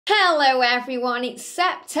Hello everyone, it's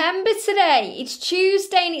September today. It's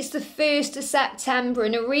Tuesday and it's the 1st of September,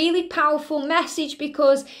 and a really powerful message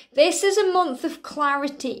because this is a month of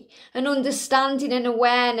clarity and understanding and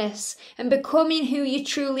awareness and becoming who you're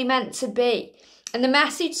truly meant to be. And the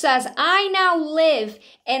message says, I now live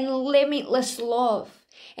in limitless love,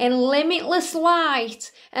 in limitless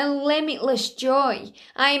light and limitless joy.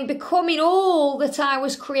 I am becoming all that I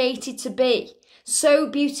was created to be. So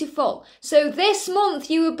beautiful. So this month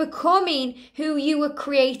you are becoming who you were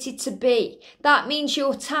created to be. That means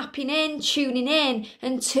you're tapping in, tuning in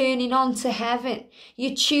and turning on to heaven.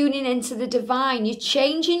 You're tuning into the divine. You're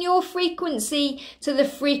changing your frequency to the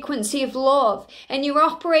frequency of love. And you're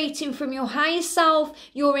operating from your higher self,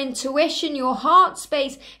 your intuition, your heart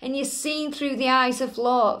space, and you're seeing through the eyes of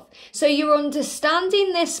love. So you're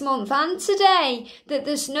understanding this month and today that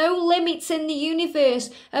there's no limits in the universe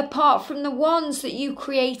apart from the ones that you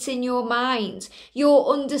create in your mind. You're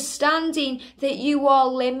understanding that you are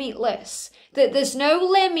limitless, that there's no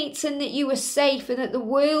limits and that you are safe and that the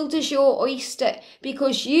world is your oyster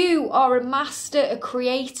because you are a master, a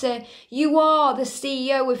creator. You are the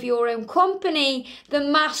CEO of your own company, the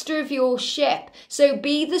master of your ship. So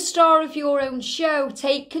be the star of your own show,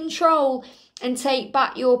 take control and take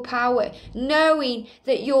back your power, knowing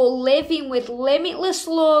that you're living with limitless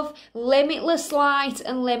love, limitless light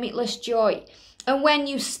and limitless joy. And when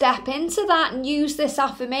you step into that and use this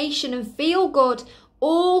affirmation and feel good,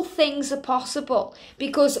 all things are possible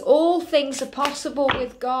because all things are possible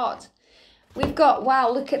with God. We've got, wow,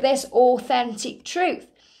 look at this, authentic truth.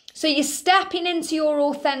 So you're stepping into your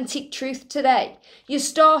authentic truth today. You're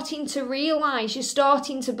starting to realize, you're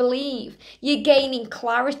starting to believe, you're gaining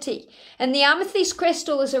clarity. And the amethyst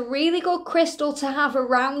crystal is a really good crystal to have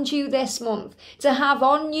around you this month, to have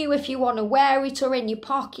on you if you want to wear it or in your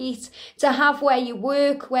pocket, to have where you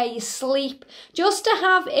work, where you sleep, just to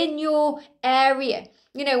have in your area.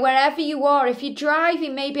 You know, wherever you are, if you're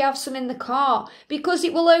driving, maybe have some in the car because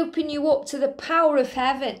it will open you up to the power of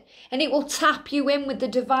heaven and it will tap you in with the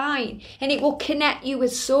divine and it will connect you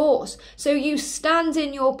with source. So you stand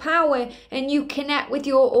in your power and you connect with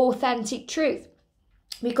your authentic truth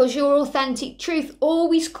because your authentic truth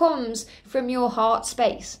always comes from your heart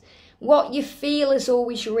space. What you feel is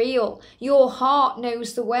always real. Your heart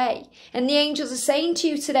knows the way. And the angels are saying to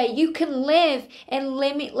you today, you can live in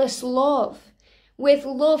limitless love, with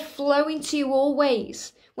love flowing to you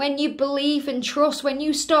always. When you believe and trust, when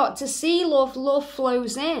you start to see love, love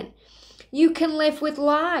flows in. You can live with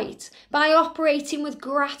light by operating with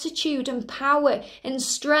gratitude and power and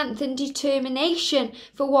strength and determination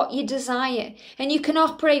for what you desire. And you can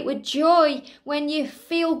operate with joy when you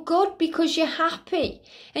feel good because you're happy.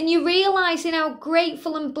 And you're realizing how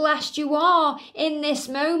grateful and blessed you are in this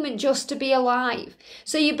moment just to be alive.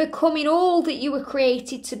 So you're becoming all that you were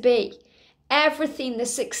created to be. Everything, the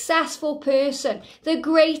successful person, the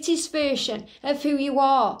greatest version of who you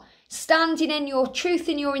are, standing in your truth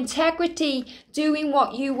and your integrity, doing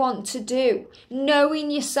what you want to do,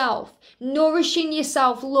 knowing yourself, nourishing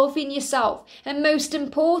yourself, loving yourself, and most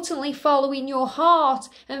importantly, following your heart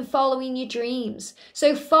and following your dreams.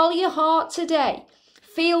 So follow your heart today.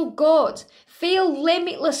 Feel good. Feel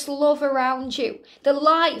limitless love around you, the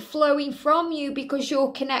light flowing from you because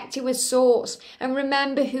you're connected with source. And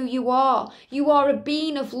remember who you are. You are a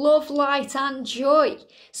being of love, light and joy.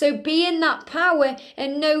 So be in that power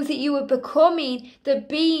and know that you are becoming the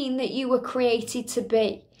being that you were created to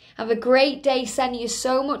be. Have a great day, sending you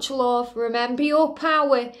so much love. Remember your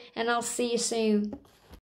power and I'll see you soon.